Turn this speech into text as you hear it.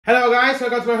Hello guys,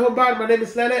 welcome to my home bar. My name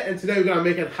is Lele and today we're going to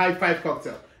make a high five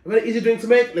cocktail. A very easy drink to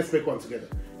make, let's make one together.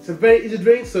 It's a very easy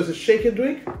drink, so it's a shaken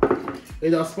drink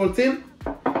in our small tin.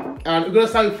 And we're going to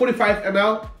start with 45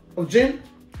 ml of gin.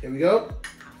 Here we go.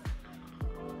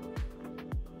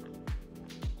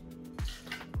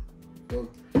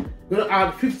 We're going to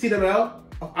add 15 ml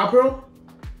of APEROL.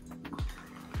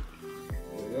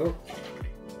 There we go.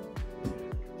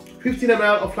 15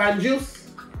 ml of lime juice,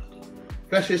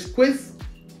 freshly squeezed.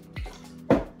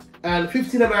 And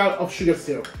 15 ml of sugar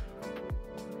syrup.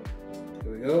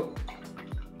 Here we go.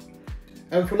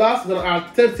 And for last, we're gonna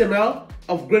add 30 ml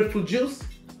of grapefruit juice.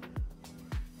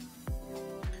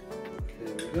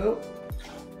 Here we go.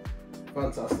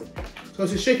 Fantastic. So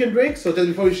it's a shake and drink. So just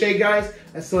before we shake, guys,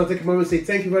 I just want to take a moment to say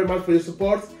thank you very much for your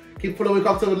support. Keep following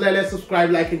Cocktail with Lele, subscribe,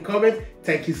 like, and comment.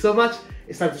 Thank you so much.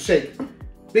 It's time to shake.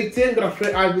 Big tin, gonna fill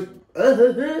it out with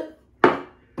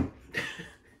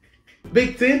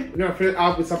big tin, we're gonna fill it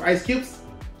out with some ice cubes.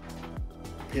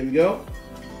 Here we go.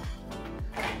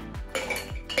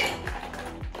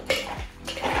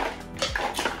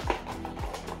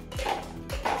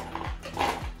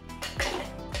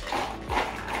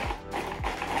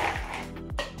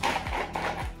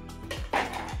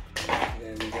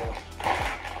 There we go.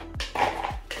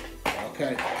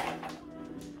 Okay.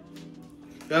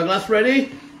 Got a glass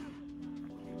ready?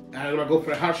 And I'm gonna go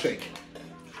for a hard shake.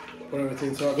 Put everything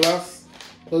into our glass.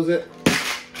 Close it.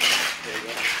 There you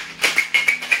go.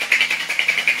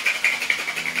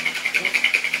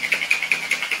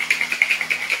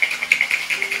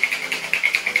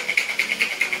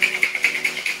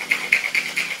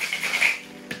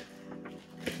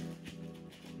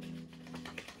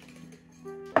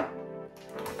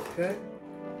 Okay.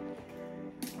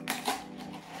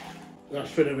 I'm gonna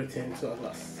straight everything into our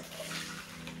glass.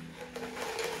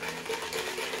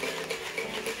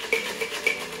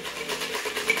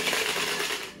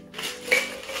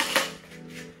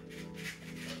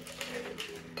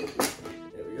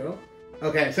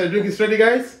 Okay, so the drink is ready,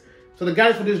 guys. So the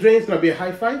guys for this drink is gonna be a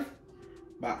high five.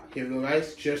 But here we go,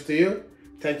 guys. Cheers to you.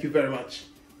 Thank you very much.